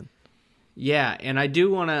fucking reason. Yeah, and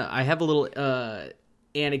I have a little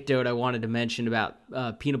anecdote I wanted to mention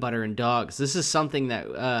about peanut butter and dogs. This is something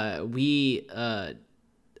that we,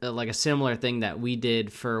 like a similar thing that we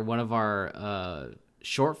did for one of our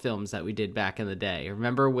short films that we did back in the day.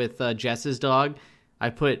 Remember with Jess's dog? I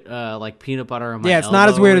put like peanut butter on my elbow. Yeah, it's not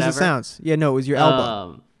as weird as it sounds. Yeah, no, it was your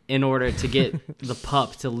elbow. In order to get the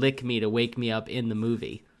pup to lick me to wake me up in the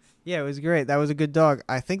movie. Yeah, it was great. That was a good dog.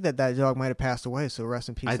 I think that dog might have passed away, so rest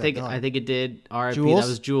in peace. I think it did. R.I.P. Jules? That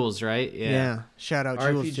was Jules, right? Yeah. Shout out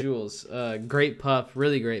Jules. R.I.P. Jules. Great pup.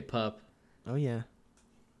 Really great pup. Oh yeah.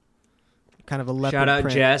 Kind of a leopard Shout out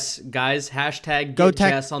print. Jess, guys. Hashtag get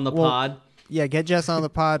Jess on the pod. Yeah, get Jess on the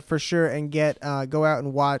pod for sure, and go out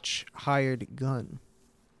and watch Hired Gun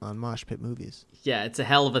on Mosh Pit Movies. Yeah, it's a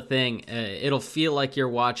hell of a thing. It'll feel like you're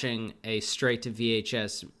watching a straight to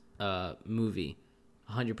VHS movie,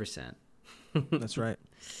 100%. That's right.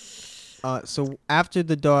 So after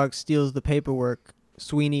the dog steals the paperwork,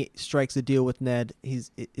 Sweeney strikes a deal with Ned.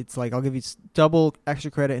 It's like, I'll give you double extra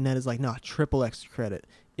credit, and Ned is like, no, triple extra credit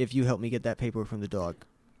if you help me get that paperwork from the dog.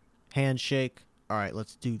 Handshake. All right,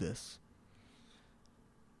 let's do this.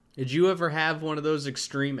 Did you ever have one of those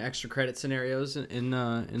extreme extra credit scenarios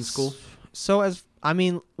in school? So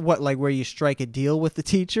what, like where you strike a deal with the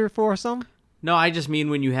teacher for some? No, I just mean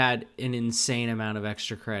when you had an insane amount of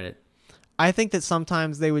extra credit. I think that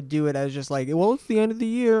sometimes they would do it as just like, well, it's the end of the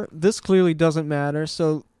year. This clearly doesn't matter,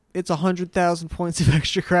 so it's 100,000 points of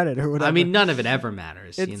extra credit or whatever. I mean, none of it ever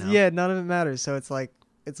matters. Yeah, none of it matters. So it's like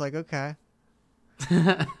okay.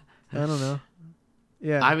 I don't know.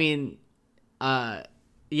 Yeah. I mean, yeah.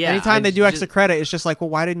 Anytime they do extra credit, it's just like, well,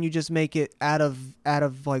 why didn't you just make it out of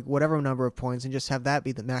like whatever number of points and just have that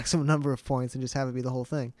be the maximum number of points and just have it be the whole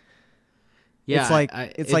thing? Yeah,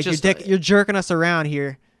 it's like you're jerking us around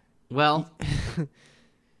here. Well,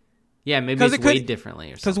 yeah, maybe it's weighed differently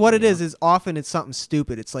or something. Because what it is often it's something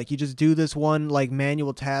stupid. It's like you just do this one like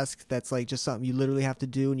manual task that's like just something you literally have to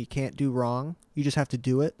do and you can't do wrong. You just have to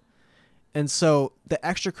do it. And so the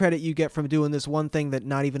extra credit you get from doing this one thing that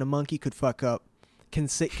not even a monkey could fuck up can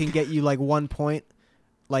get you like 1 point,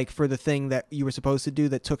 like for the thing that you were supposed to do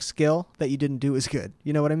that took skill that you didn't do as good.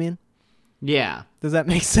 You know what I mean? Yeah. Does that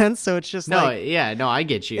make sense? So it's just I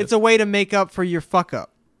get you. It's a way to make up for your fuck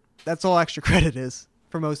up. That's all extra credit is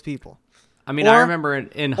for most people. I mean, I remember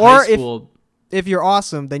in high school. If you're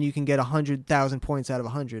awesome, then you can get 100,000 points out of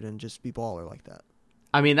 100 and just be baller like that.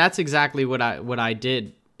 I mean, that's exactly what I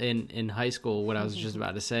did in high school. What I was just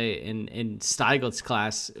about to say in Steigel's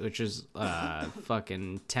class, which was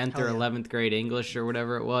fucking 10th or 11th grade English or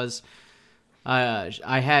whatever it was.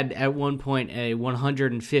 I had at one point a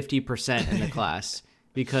 150% in the class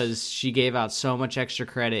because she gave out so much extra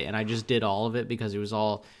credit, and I just did all of it because it was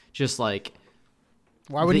all just like.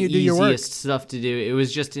 Why wouldn't you do your work? The easiest stuff to do. It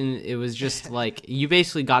was just like you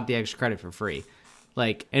basically got the extra credit for free,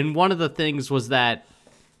 like. And one of the things was that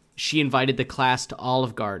she invited the class to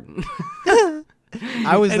Olive Garden.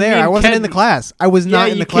 I was there. I wasn't in the class. I was not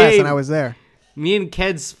in the class, and I was there. Me and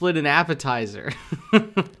Ked split an appetizer.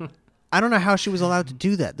 I don't know how she was allowed to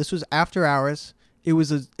do that. This was after hours. It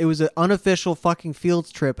was an unofficial fucking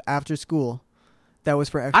field trip after school. That was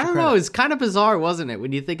for extra I don't know. It's kind of bizarre, wasn't it,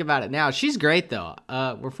 when you think about it now? She's great, though.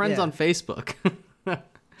 We're friends on Facebook.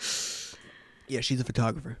 Yeah, she's a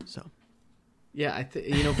photographer, so. Yeah,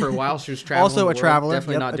 for a while she was traveling. Also a traveler.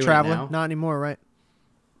 Definitely not doing traveler. It now. Not anymore, right?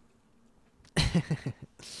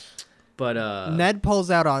 But Ned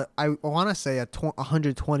pulls out I want to say a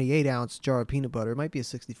 128 ounce jar of peanut butter. It might be a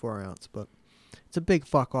 64 ounce, but it's a big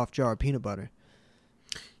fuck off jar of peanut butter.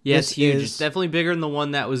 Yeah, it's huge. It's definitely bigger than the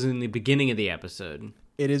one that was in the beginning of the episode.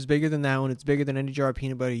 It is bigger than that one. It's bigger than any jar of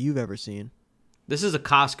peanut butter you've ever seen. This is a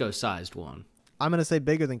Costco-sized one. I'm gonna say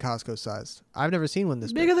bigger than Costco-sized. I've never seen one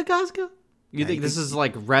this bigger than Costco. You think this is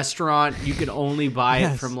like restaurant? You can only buy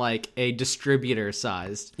it from like a distributor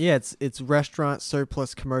sized. Yeah, it's restaurant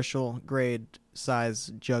surplus commercial grade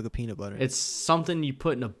size jug of peanut butter. It's something you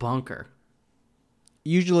put in a bunker.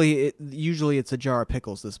 Usually it's a jar of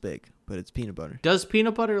pickles this big, but it's peanut butter. Does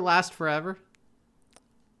peanut butter last forever?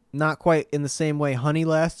 Not quite in the same way honey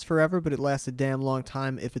lasts forever, but it lasts a damn long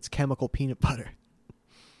time if it's chemical peanut butter.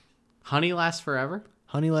 Honey lasts forever?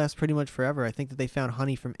 Honey lasts pretty much forever. I think that they found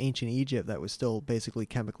honey from ancient Egypt that was still basically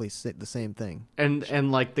chemically the same thing.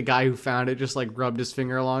 And like the guy who found it just like rubbed his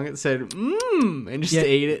finger along it and said, and just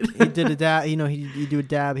ate it. He did a dab. He do a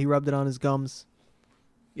dab. He rubbed it on his gums.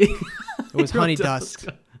 It was honey dust.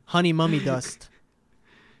 Honey mummy dust.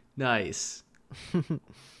 Nice.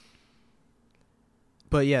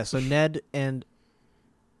 But yeah, so Ned and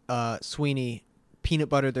Sweeney peanut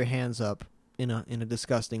buttered their hands up in a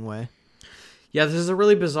disgusting way. Yeah, this is a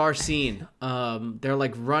really bizarre scene. They're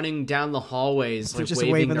like running down the hallways, like just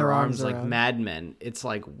waving their arms like madmen. It's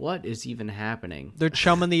like, what is even happening? They're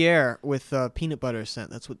chumming the air with peanut butter scent.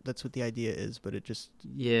 That's what the idea is, but it just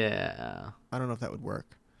I don't know if that would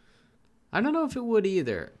work. I don't know if it would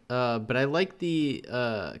either. But I like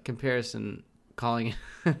the comparison, calling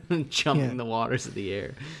it chumming the waters of the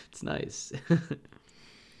air. It's nice.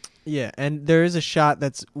 Yeah, and there is a shot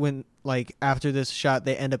that's when, like, after this shot,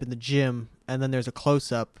 they end up in the gym, and then there's a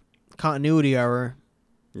close-up. Continuity error.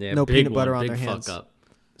 Yeah, no peanut butter on their big hands. Fuck up.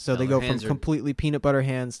 So they go from completely peanut butter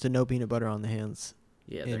hands to no peanut butter on the hands.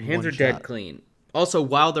 Yeah, their hands are dead clean. Also,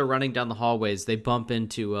 while they're running down the hallways, they bump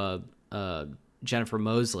into Jennifer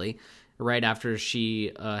Moseley right after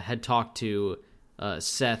she had talked to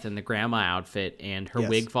Seth in the grandma outfit, and her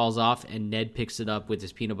wig falls off, and Ned picks it up with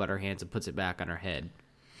his peanut butter hands and puts it back on her head.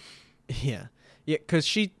 Yeah, because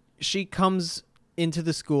she comes into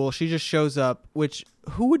the school. She just shows up, which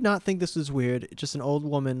who would not think this is weird? Just an old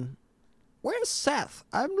woman. Where's Seth?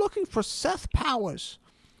 I'm looking for Seth Powers.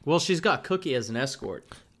 Well, she's got Cookie as an escort.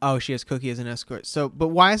 Oh, she has Cookie as an escort. So, but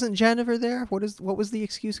why isn't Jennifer there? What was the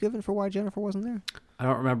excuse given for why Jennifer wasn't there? I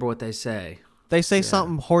don't remember what they say. They say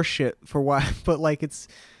something horseshit for why, but like it's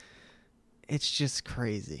just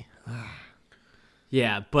crazy.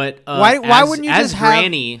 Yeah, but why wouldn't you just have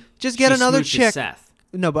Granny? Just get another chick. Seth.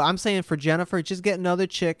 No, but I'm saying for Jennifer, just get another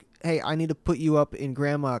chick. Hey, I need to put you up in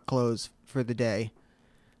grandma clothes for the day.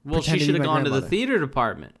 Well, she should have gone to the theater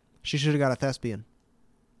department. She should have got a thespian.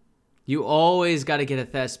 You always got to get a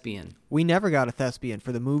thespian. We never got a thespian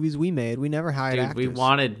for the movies we made. We never hired actors. We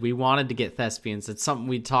wanted to get thespians. It's something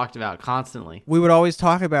we talked about constantly. We would always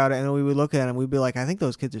talk about it, and then we would look at them. We'd be like, I think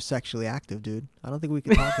those kids are sexually active, dude. I don't think we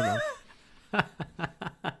can talk to them.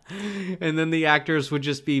 And then the actors would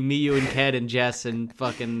just be me, you, and Ked, and Jess, and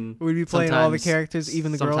fucking. We'd be playing all the characters,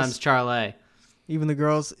 even the girls. Sometimes Charlie. Even the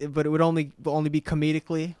girls, but it would only be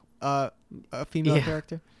comedically a female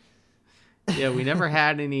character. Yeah, we never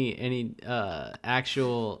had any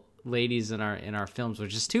actual ladies in our films,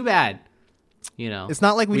 which is too bad. You know, it's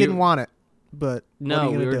not like we didn't want it, but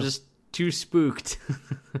no, we were just too spooked.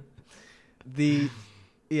 The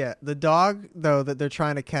dog, though, that they're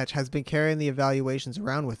trying to catch has been carrying the evaluations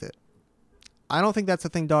around with it. I don't think that's a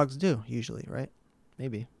thing dogs do usually, right?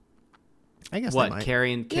 Maybe. I guess what,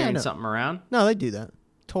 carrying something around? No, they do that.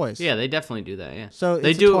 Toys. Yeah, they definitely do that, yeah. So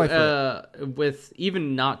they do with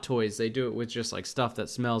even not toys, they do it with just like stuff that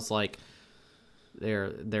smells like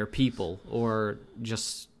their people, or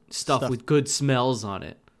just stuff with good smells on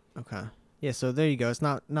it. Okay. Yeah, so there you go. It's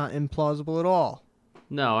not implausible at all.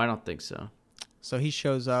 No, I don't think so. So he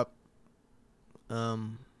shows up. There's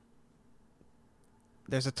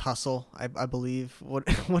a tussle, I believe. What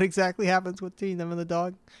exactly happens between them and the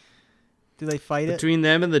dog? Do they fight between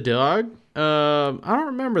them and the dog? I don't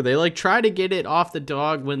remember. They like try to get it off the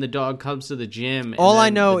dog when the dog comes to the gym. All I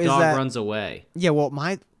know is that the dog runs away. Yeah, well,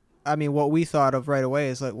 what we thought of right away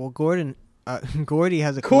is like, well, Gordy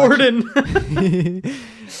has a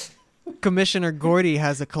Commissioner Gordy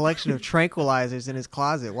has a collection of tranquilizers in his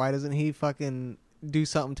closet. Why doesn't he fucking do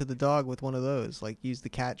something to the dog with one of those? Like use the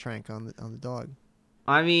cat trank on the dog.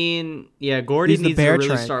 I mean, yeah, Gordy needs to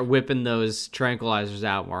really start whipping those tranquilizers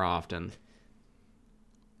out more often.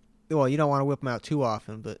 Well, you don't want to whip them out too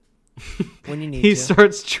often, but when you need he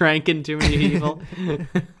starts tranking too many people.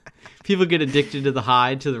 People get addicted to the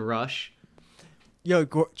high, to the rush. Yo,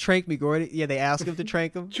 trank me, Gordy. Yeah, they ask him to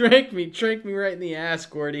trank him. Trank me right in the ass,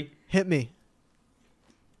 Gordy. Hit me.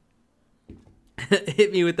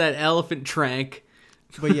 Hit me with that elephant trank.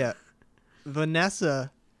 But yeah,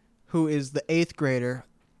 Vanessa, who is the 8th grader,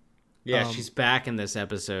 Yeah, she's back in this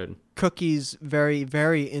episode. Cookie's very,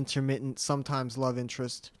 very intermittent, sometimes love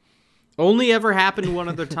interest. Only ever happened one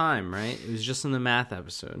other time, right? It was just in the math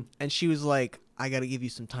episode. And she was like, I got to give you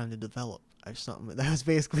some time to develop. Or something. That was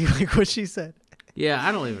basically like what she said. Yeah,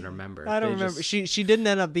 I don't even remember. I don't remember. She didn't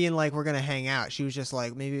end up being like, we're going to hang out. She was just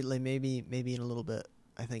like, maybe in a little bit.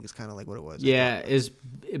 I think it's kind of like what it was. Yeah, is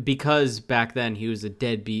because back then he was a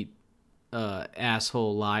deadbeat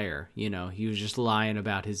asshole liar. You know, he was just lying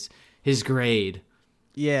about his grade.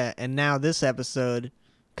 Yeah, and now this episode,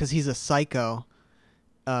 because he's a psycho,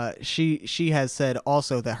 she has said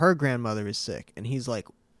also that her grandmother is sick, and he's like,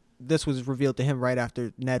 this was revealed to him right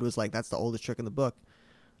after Ned was like, that's the oldest trick in the book,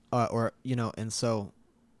 and so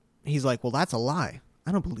he's like, well, that's a lie.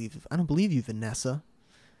 I don't believe you, Vanessa.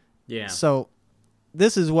 Yeah. So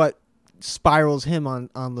this is what spirals him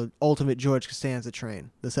on the ultimate George Costanza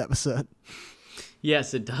train, this episode.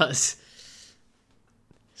 Yes, it does.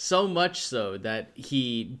 So much so that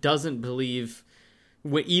he doesn't believe,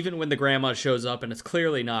 even when the grandma shows up and it's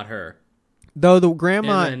clearly not her. Though the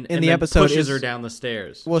grandma in the episode pushes her down the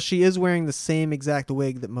stairs. Well, she is wearing the same exact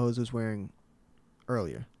wig that Mose was wearing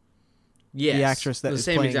earlier. Yes, the actress that the is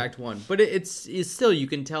same playing... exact one. But it's still, you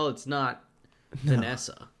can tell it's not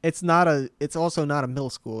Vanessa. It's also not a middle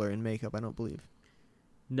schooler in makeup, I don't believe.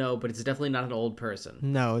 No, but it's definitely not an old person.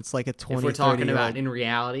 No, it's like a 20, if we're talking 30-year-old. about in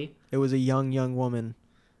reality. It was a young woman.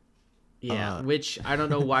 Yeah, which I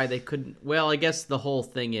don't know why they couldn't. Well, I guess the whole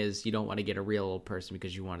thing is you don't want to get a real old person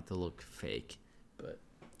because you want it to look fake. But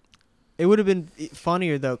it would have been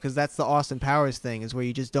funnier though, because that's the Austin Powers thing, is where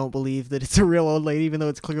you just don't believe that it's a real old lady, even though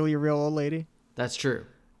it's clearly a real old lady. That's true.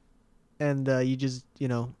 And you just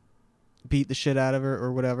beat the shit out of her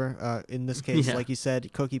or whatever. In this case, like you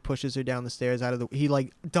said, Cookie pushes her down the stairs he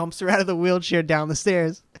like dumps her out of the wheelchair down the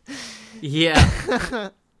stairs. Yeah.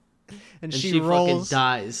 And she rolls, fucking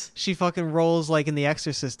dies. She fucking rolls like in The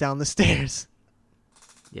Exorcist down the stairs.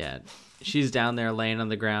 Yeah. She's down there laying on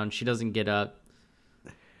the ground. She doesn't get up.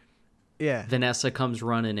 Yeah. Vanessa comes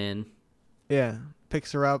running in. Yeah.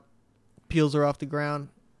 Picks her up, peels her off the ground.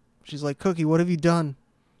 She's like, Cookie, what have you done?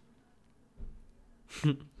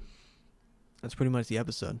 That's pretty much the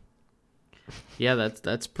episode. Yeah,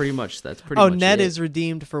 that's pretty much much Ned it. is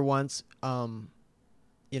redeemed for once.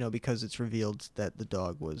 Because it's revealed that the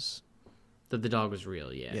dog was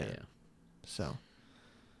real. Yeah. So,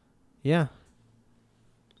 yeah.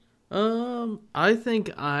 I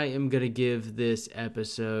think I am gonna give this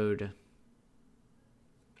episode.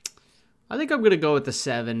 I think I'm gonna go with the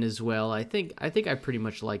 7 as well. I think I pretty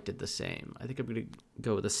much liked it the same. I think I'm gonna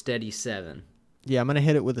go with a steady 7. Yeah, I'm gonna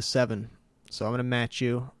hit it with a 7. So I'm gonna match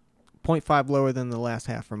you. 0.5 lower than the last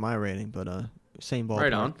half for my rating, but same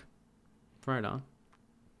ballpark. Right on.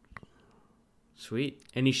 Sweet.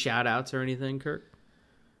 Any shout outs or anything, Kirk?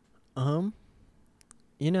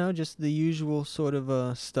 Just the usual sort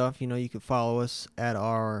of stuff. You can follow us at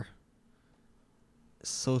our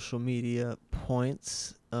social media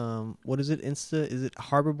points. What is it? Insta? Is it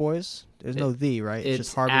Harbor Boys? There's no the, right? It's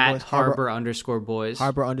just Harbor at Boys. Harbor_Boys.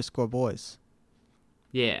 Harbor_Boys.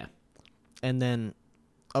 Yeah. And then,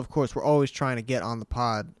 of course, we're always trying to get on the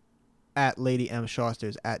pod. At Lady M.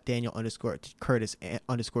 Shosters, at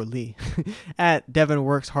Daniel_Curtis_Lee, at Devin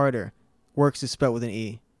Works Harder. Works is spelled with an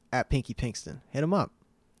E. At Pinky Pinkston. Hit them up.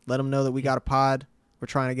 Let them know that we got a pod. We're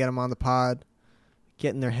trying to get them on the pod.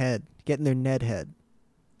 Get in their head. Get in their Ned head.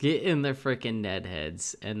 Get in their freaking Ned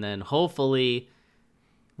heads. And then hopefully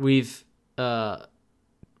we've gotten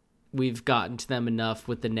to them enough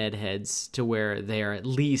with the Ned heads to where they are at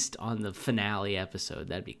least on the finale episode.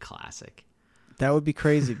 That'd be classic. That would be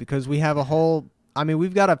crazy because we have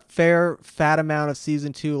we've got a fat amount of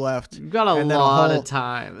season 2 left. We've got a lot of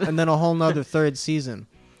time. And then a whole nother third season.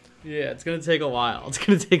 Yeah, it's going to take a while. It's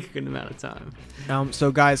going to take a good amount of time.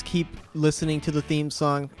 So guys, keep listening to the theme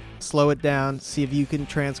song. Slow it down. See if you can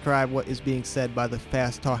transcribe what is being said by the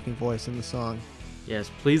fast talking voice in the song. Yes,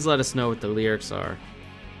 please let us know what the lyrics are.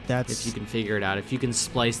 If you can figure it out. If you can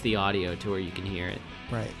splice the audio to where you can hear it.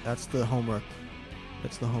 Right. That's the homework.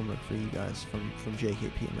 That's the homework for you guys from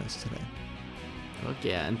JKPMS today. Look,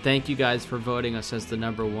 yeah, and thank you guys for voting us as the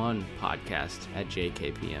 #1 podcast at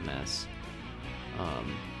JKPMS.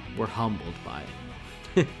 We're humbled by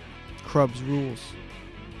it. Krubs rules.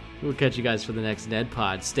 We'll catch you guys for the next Ned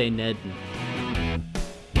Pod. Stay Neddin'.